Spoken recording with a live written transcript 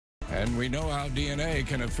And we know how DNA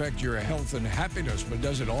can affect your health and happiness, but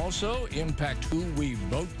does it also impact who we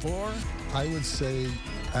vote for? I would say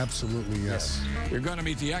absolutely yes. You're going to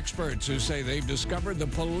meet the experts who say they've discovered the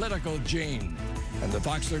political gene. And the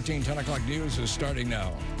Fox 13 10 o'clock news is starting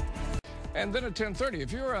now. And then at 10:30,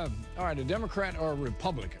 if you're a Democrat or a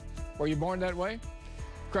Republican, were you born that way?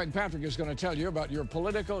 Craig Patrick is going to tell you about your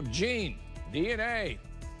political gene, DNA.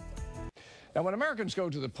 Now, when Americans go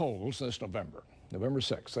to the polls this November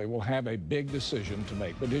 6th, they will have a big decision to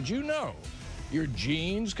make. But did you know your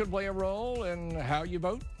genes could play a role in how you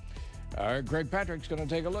vote? Craig Patrick's going to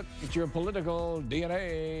take a look at your political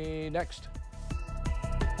DNA next.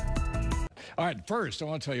 All right, first, I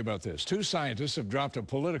want to tell you about this. Two scientists have dropped a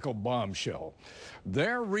political bombshell.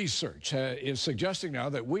 Their research is suggesting now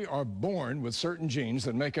that we are born with certain genes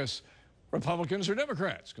that make us Republicans or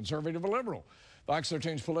Democrats, conservative or liberal. Fox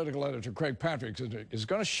 13's political editor Craig Patrick is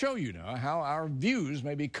going to show you now how our views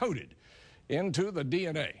may be coded into the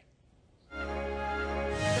DNA.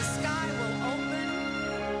 The sky will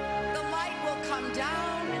open, the light will come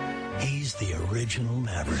down. He's the original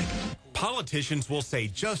Maverick. Politicians will say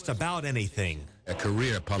just about anything. A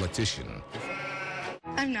career politician.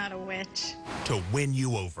 I'm not a witch. To win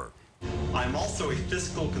you over. I'm also a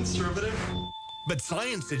fiscal conservative. But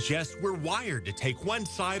science suggests we're wired to take one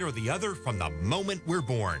side or the other from the moment we're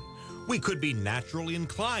born. We could be naturally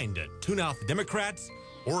inclined to tune out the Democrats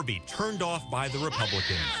or be turned off by the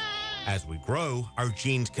Republicans. As we grow, our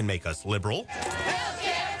genes can make us liberal.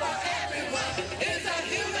 Healthcare for everyone is a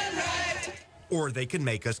human right. Or they can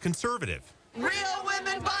make us conservative. Real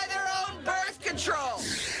women buy their own birth control.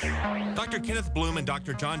 Dr. Kenneth Blum and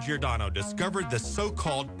Dr. John Giordano discovered the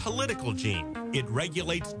so-called political gene. It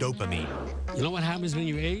regulates dopamine. You know what happens when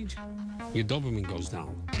you age? Your dopamine goes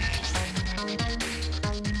down.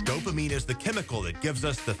 Dopamine is the chemical that gives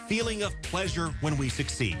us the feeling of pleasure when we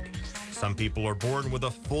succeed. Some people are born with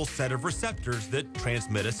a full set of receptors that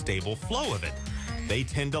transmit a stable flow of it. They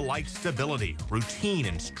tend to like stability, routine,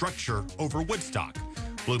 and structure over Woodstock.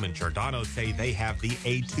 Blum and Giordano say they have the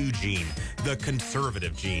A2 gene, the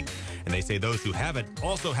conservative gene. And they say those who have it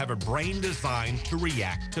also have a brain designed to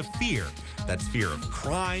react to fear. That's fear of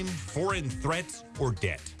crime, foreign threats, or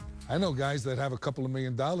debt. I know guys that have a couple of $1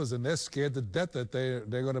 million and they're scared to death that they're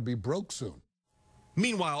going to be broke soon.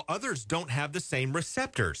 Meanwhile, others don't have the same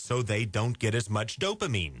receptors, so they don't get as much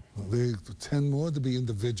dopamine. They tend more to be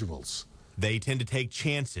individuals. They tend to take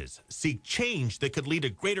chances, seek change that could lead to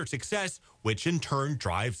greater success, which in turn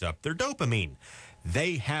drives up their dopamine.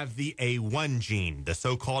 They have the A1 gene, the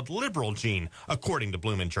so-called liberal gene, according to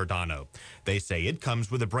Blum and Giordano. They say it comes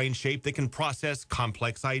with a brain shape that can process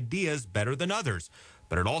complex ideas better than others,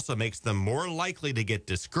 but it also makes them more likely to get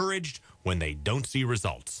discouraged when they don't see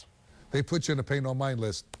results. They put you in a pay no mind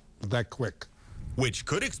list that quick. Which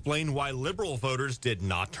could explain why liberal voters did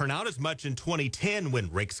not turn out as much in 2010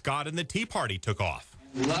 when Rick Scott and the Tea Party took off.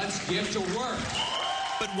 Let's get to work.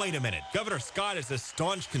 But wait a minute. Governor Scott is a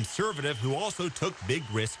staunch conservative who also took big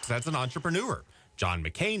risks as an entrepreneur. John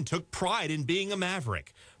McCain took pride in being a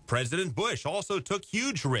maverick. President Bush also took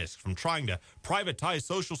huge risks, from trying to privatize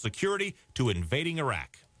Social Security to invading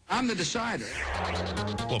Iraq. I'm the decider.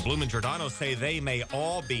 Well, Blum and Giordano say they may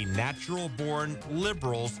all be natural-born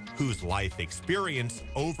liberals whose life experience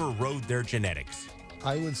overrode their genetics.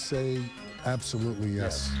 I would say absolutely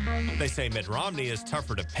yes. They say Mitt Romney is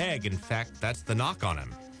tougher to peg. In fact, that's the knock on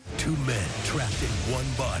him. Two men trapped in one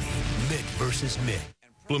body, Mitt versus Mitt.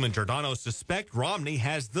 Blum and Giordano suspect Romney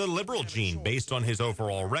has the liberal gene based on his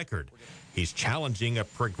overall record. He's challenging a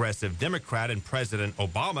progressive Democrat and President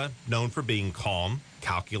Obama, known for being calm,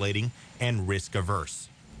 calculating, and risk-averse.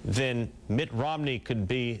 Then Mitt Romney could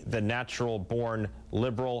be the natural-born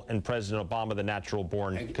liberal and President Obama the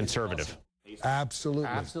natural-born conservative. Absolutely.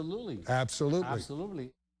 Absolutely. Absolutely. Absolutely.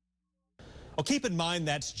 Well, keep in mind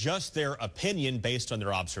that's just their opinion based on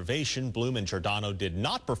their observation. Blum and Giordano did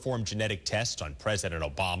not perform genetic tests on President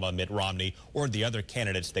Obama, Mitt Romney, or the other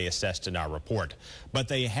candidates they assessed in our report. But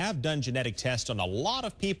they have done genetic tests on a lot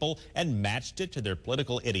of people and matched it to their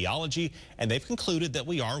political ideology, and they've concluded that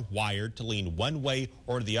we are wired to lean one way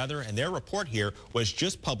or the other, and their report here was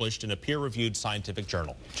just published in a peer-reviewed scientific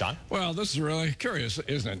journal. John? Well, this is really curious,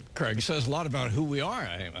 isn't it, Craig? It says a lot about who we are,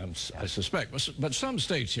 I suspect. But some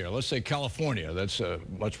states here, let's say California, that's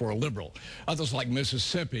much more liberal. Others like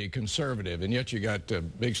Mississippi, conservative, and yet you got a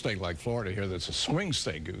big state like Florida here that's a swing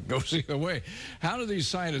state, goes either way. How do these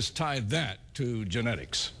scientists tie that to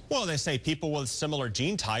genetics? Well, they say people with similar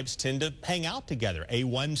gene types tend to hang out together.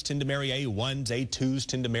 A1s tend to marry A1s, A2s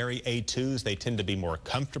tend to marry A2s. They tend to be more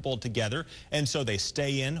comfortable together, and so they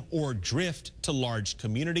stay in or drift to large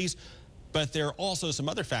communities. But there are also some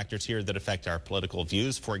other factors here that affect our political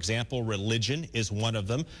views. For example, religion is one of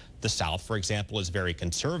them. The South, for example, is very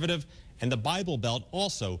conservative, and the Bible Belt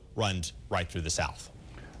also runs right through the South.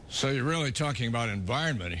 So you're really talking about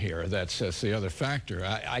environment here. That's the other factor.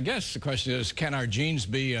 I guess the question is, can our genes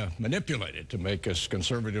be manipulated to make us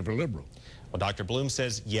conservative or liberal? Well, Dr. Blum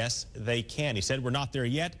says, yes, they can. He said we're not there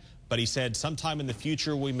yet, but he said sometime in the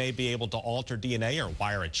future we may be able to alter DNA or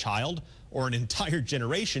wire a child or an entire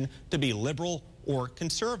generation to be liberal or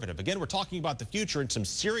conservative. Again, we're talking about the future and some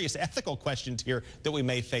serious ethical questions here that we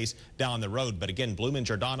may face down the road. But again, Blum and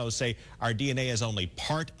Giordano say our DNA is only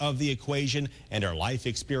part of the equation and our life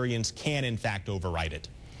experience can, in fact, override it.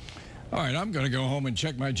 All right, I'm going to go home and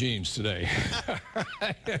check my genes today.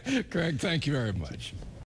 Craig, thank you very much.